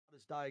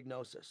his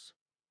diagnosis.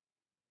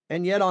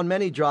 And yet on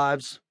many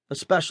drives,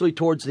 especially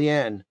towards the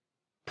end,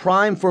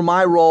 prime for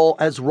my role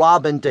as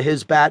Robin to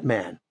his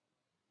Batman,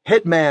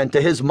 hitman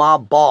to his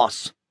mob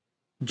boss,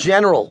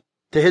 general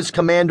to his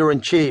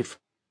commander-in-chief,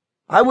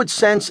 I would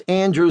sense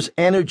Andrew's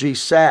energy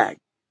sag.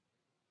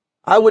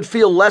 I would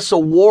feel less a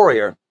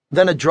warrior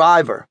than a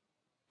driver,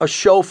 a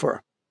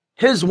chauffeur,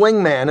 his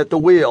wingman at the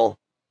wheel,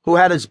 who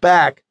had his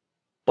back,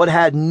 but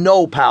had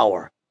no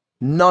power,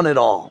 none at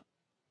all.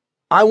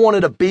 I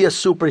wanted to be a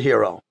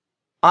superhero.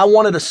 I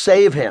wanted to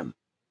save him,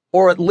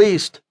 or at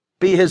least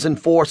be his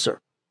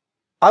enforcer.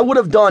 I would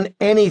have done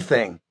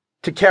anything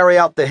to carry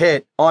out the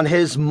hit on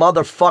his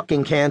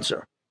motherfucking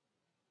cancer.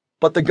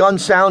 But the gun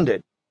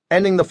sounded,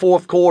 ending the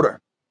fourth quarter.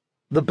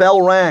 The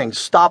bell rang,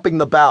 stopping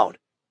the bout.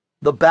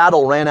 The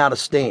battle ran out of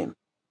steam.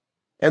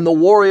 And the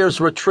Warriors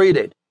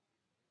retreated.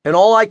 And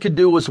all I could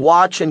do was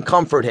watch and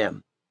comfort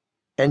him.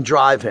 And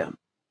drive him.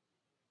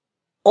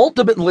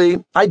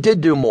 Ultimately, I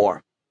did do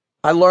more.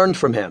 I learned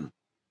from him.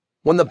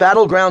 When the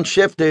battleground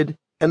shifted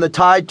and the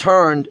tide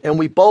turned and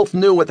we both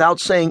knew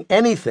without saying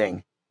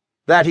anything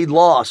that he'd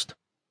lost,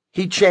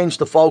 he changed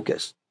the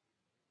focus.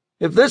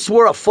 If this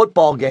were a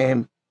football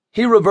game,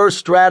 he reversed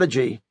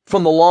strategy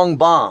from the long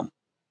bomb,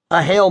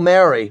 a Hail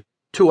Mary,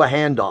 to a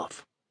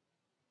handoff.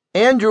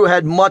 Andrew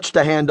had much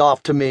to hand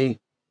off to me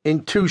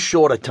in too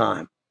short a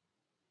time.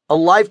 A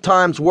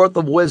lifetime's worth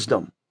of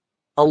wisdom,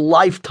 a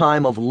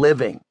lifetime of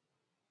living,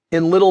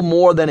 in little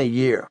more than a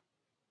year.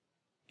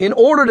 In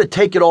order to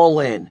take it all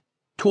in,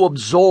 to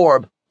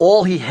absorb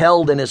all he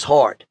held in his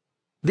heart,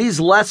 these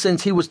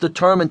lessons he was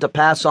determined to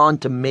pass on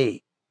to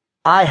me,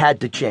 I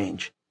had to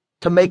change,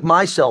 to make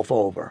myself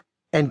over,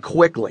 and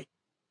quickly.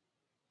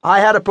 I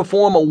had to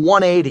perform a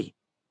 180,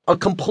 a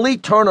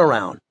complete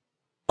turnaround,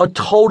 a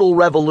total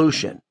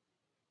revolution.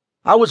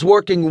 I was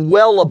working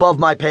well above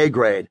my pay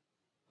grade.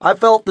 I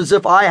felt as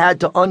if I had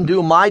to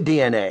undo my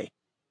DNA.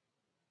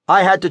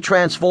 I had to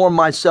transform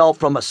myself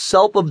from a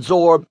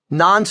self-absorbed,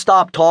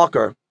 non-stop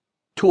talker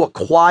to a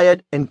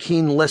quiet and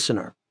keen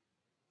listener,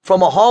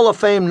 from a Hall of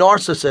Fame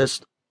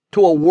narcissist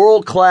to a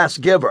world-class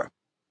giver,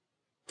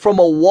 from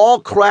a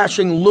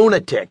wall-crashing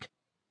lunatic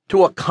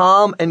to a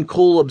calm and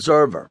cool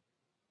observer.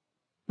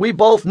 We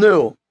both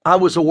knew I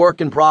was a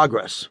work in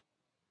progress.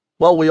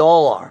 Well, we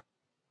all are.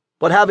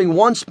 But having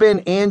once been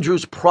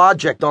Andrew's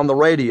project on the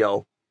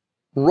radio,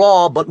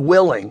 raw but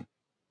willing,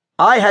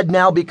 I had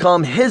now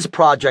become his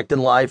project in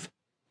life,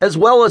 as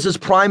well as his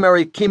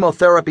primary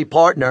chemotherapy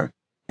partner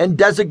and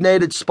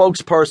designated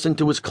spokesperson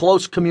to his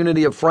close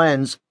community of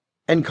friends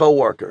and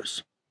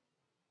coworkers.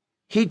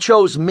 He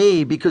chose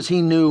me because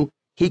he knew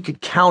he could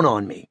count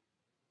on me.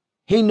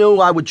 He knew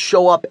I would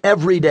show up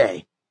every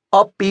day,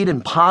 upbeat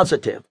and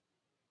positive,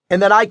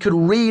 and that I could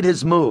read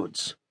his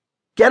moods,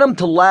 get him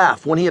to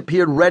laugh when he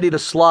appeared ready to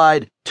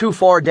slide too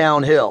far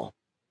downhill,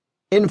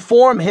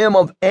 inform him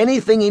of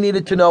anything he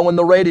needed to know in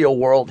the radio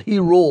world he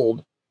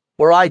ruled,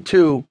 where I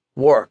too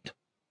worked.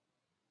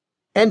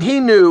 And he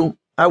knew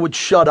I would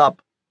shut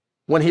up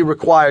when he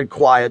required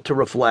quiet to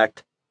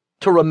reflect,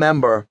 to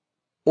remember,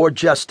 or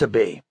just to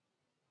be.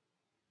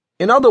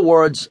 In other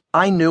words,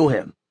 I knew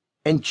him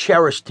and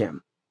cherished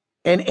him,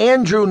 and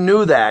Andrew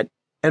knew that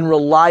and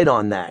relied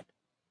on that.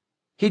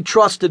 He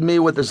trusted me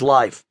with his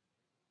life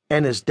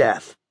and his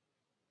death.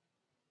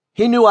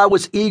 He knew I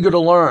was eager to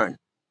learn,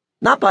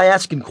 not by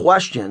asking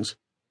questions,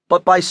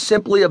 but by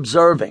simply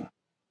observing.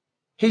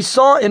 He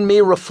saw in me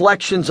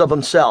reflections of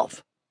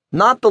himself,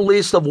 not the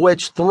least of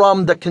which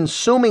thrummed the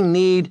consuming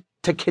need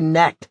to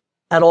connect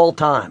at all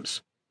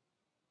times,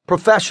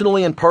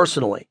 professionally and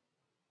personally,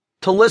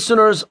 to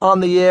listeners on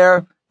the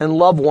air and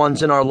loved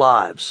ones in our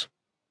lives.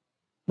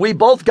 We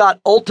both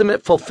got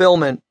ultimate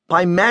fulfillment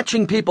by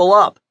matching people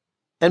up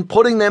and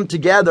putting them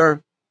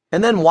together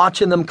and then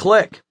watching them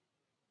click.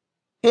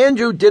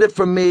 Andrew did it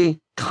for me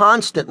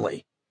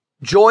constantly,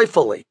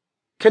 joyfully,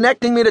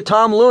 connecting me to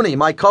Tom Looney,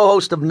 my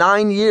co-host of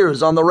 9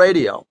 years on the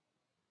radio,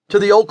 to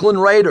the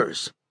Oakland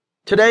Raiders,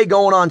 today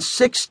going on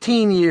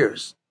 16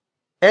 years,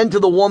 and to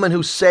the woman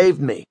who saved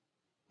me,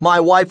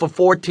 my wife of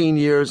 14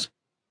 years,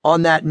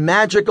 on that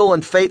magical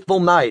and fateful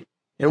night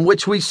in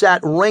which we sat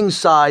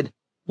ringside,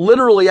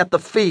 literally at the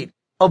feet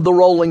of the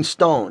Rolling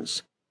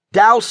Stones,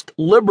 doused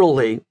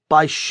liberally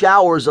by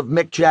showers of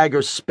Mick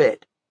Jagger's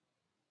spit.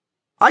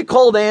 I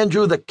called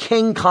Andrew the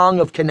King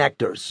Kong of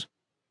connectors.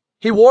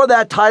 He wore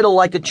that title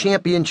like a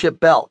championship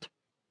belt.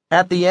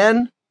 At the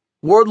end,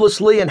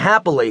 wordlessly and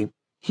happily,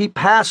 he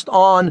passed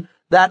on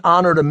that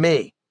honor to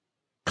me,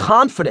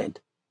 confident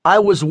I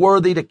was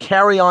worthy to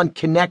carry on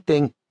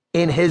connecting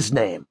in his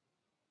name,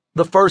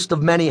 the first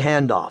of many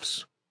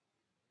handoffs.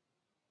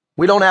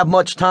 "We don't have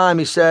much time,"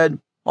 he said,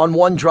 on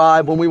one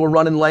drive when we were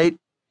running late,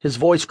 his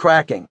voice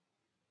cracking.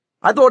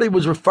 I thought he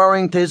was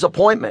referring to his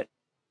appointment,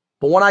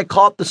 but when I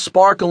caught the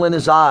sparkle in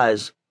his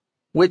eyes,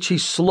 which he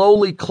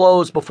slowly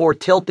closed before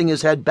tilting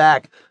his head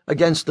back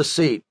against the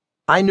seat,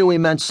 I knew he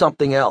meant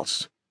something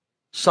else,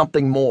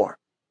 something more.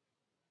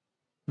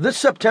 This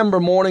September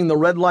morning, the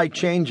red light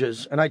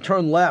changes, and I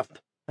turn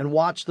left and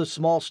watch the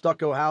small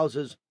stucco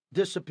houses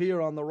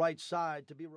disappear on the right side to be